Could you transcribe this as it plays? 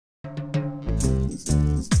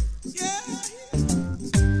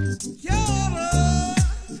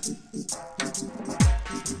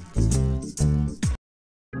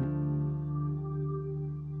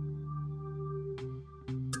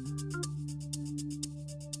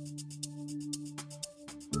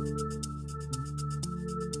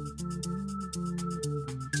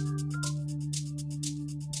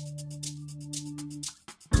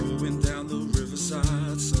Going down the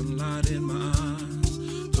riverside, sunlight in my eyes.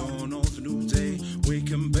 Dawn of a new day,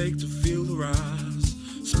 wake and bake to feel the rise.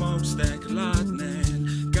 Smokestack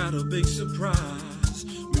lightning, got a big surprise.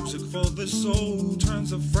 Music for the soul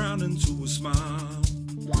turns a frown into a smile.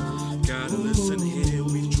 Gotta listen here,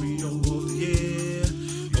 we trio of the year.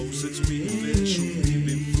 Oh, since we've been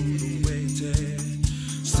through the waiting.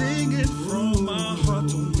 Singing from my heart,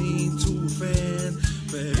 don't mean to offend.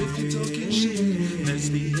 But if you're talking shit, that's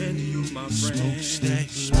the end of you, my friend. Smokestack,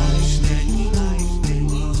 smokestack, lightning.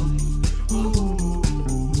 Going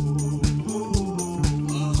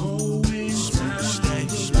smokestack,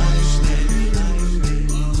 smokestack, lightning.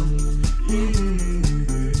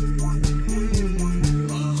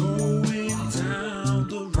 Going down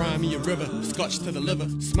the Prime me a river, scotch to the liver.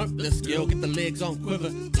 Smoke this girl, get the legs on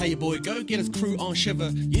quiver. Tell your boy, go get his crew on shiver.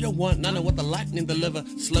 You don't want none of what the lightning deliver.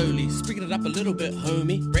 Slowly, sprinkle it up a little bit,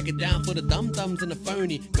 homie. Break it down for the dum-dums and the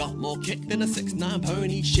phony. Got more kick than a 6'9"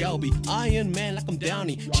 pony. Shelby, Iron Man like I'm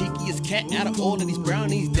Downey. Cheekiest cat out of all of these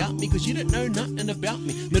brownies. Doubt me, cause you don't know nothing about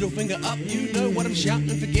me. Middle finger up, you know what I'm shouting.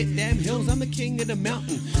 Forget damn hills, I'm the king of the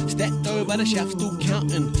mountain. Stacked though by the shaft, still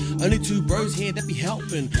counting. Only two bros here that be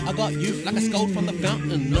helping. I got youth like a scold from the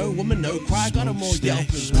fountain. No woman, no cry, got 'em all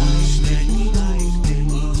yelping. smokestack, lightning.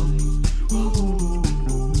 Going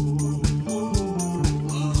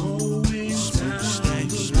smokestack,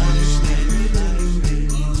 smokestack, lightning.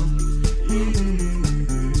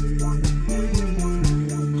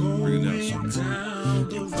 Going down the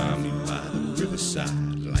Find me by the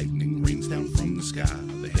riverside. Lightning rains down from the sky.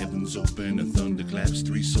 The heavens open and thunder claps.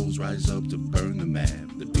 3 souls rise up to burn the map.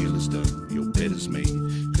 The deal is done. Your bed